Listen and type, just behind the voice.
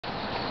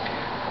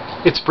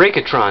It's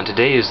Breakatron.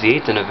 Today is the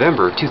 8th of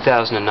November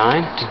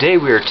 2009. Today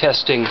we are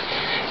testing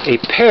a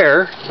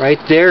pair, right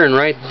there and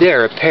right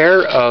there, a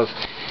pair of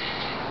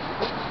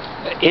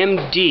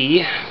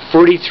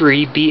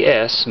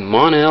MD43BS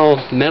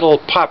Monel metal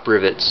pop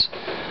rivets.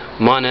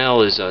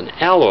 Monel is an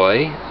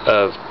alloy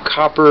of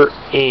copper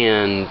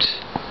and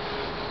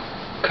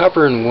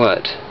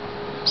what?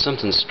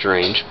 Something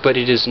strange, but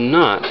it is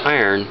not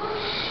iron.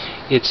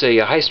 It's a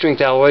high-strength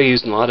alloy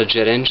used in a lot of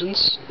jet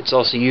engines. It's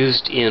also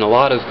used in a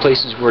lot of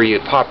places where you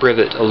pop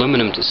rivet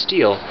aluminum to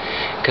steel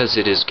because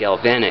it is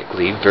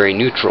galvanically very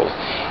neutral.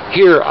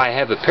 Here I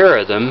have a pair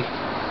of them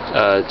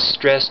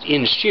stressed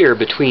in shear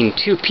between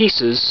two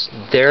pieces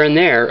there and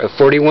there of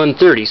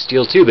 4130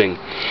 steel tubing.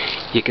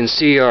 You can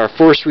see our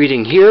force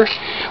reading here.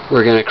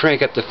 We're going to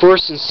crank up the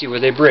force and see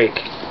where they break.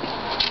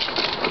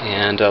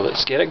 And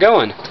let's get it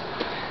going.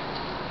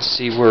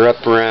 See, we're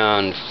up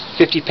around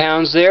 50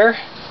 pounds there.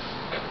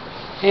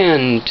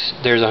 And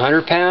there's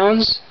 100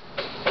 pounds.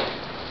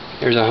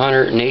 There's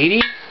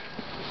 180.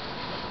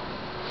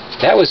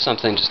 That was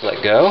something just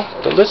let go.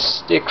 But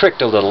it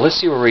cricked a little. Let's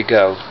see where we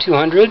go.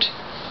 200.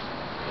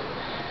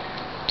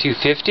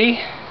 250.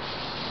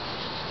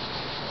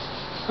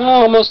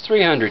 Oh, almost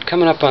 300.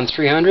 Coming up on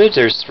 300.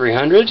 There's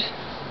 300.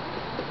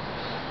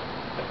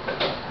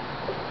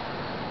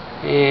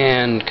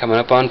 And coming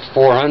up on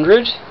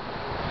 400.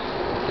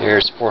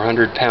 There's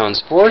 400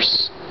 pounds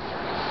force.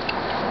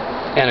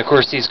 And of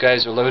course these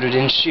guys are loaded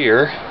in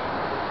shear.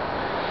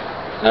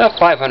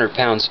 500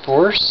 pounds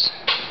force.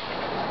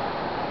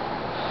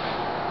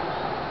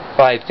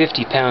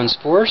 550 pounds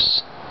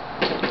force.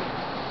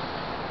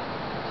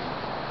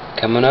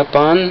 Coming up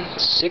on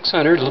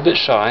 600, a little bit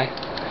shy.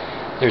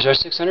 There's our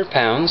 600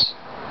 pounds.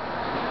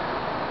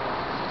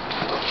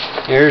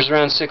 Here's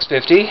around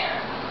 650.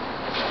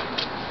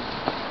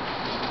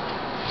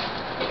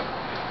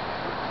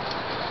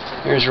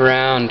 There's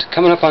around,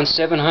 coming up on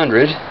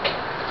 700.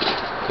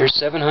 Here's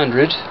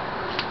 700.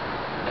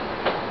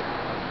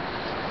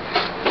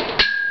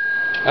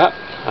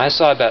 I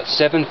saw about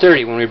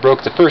 730 when we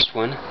broke the first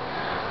one.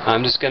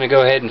 I'm just going to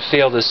go ahead and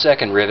fail the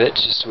second rivet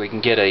just so we can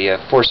get a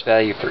force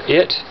value for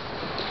it.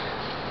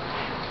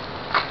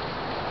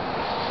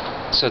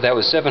 So that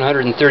was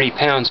 730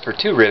 pounds for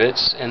two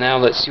rivets, and now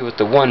let's see what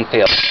the one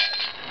failed.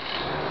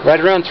 Right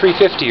around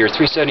 350 or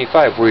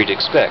 375 where you'd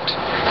expect.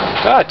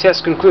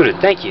 Test concluded.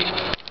 Thank you.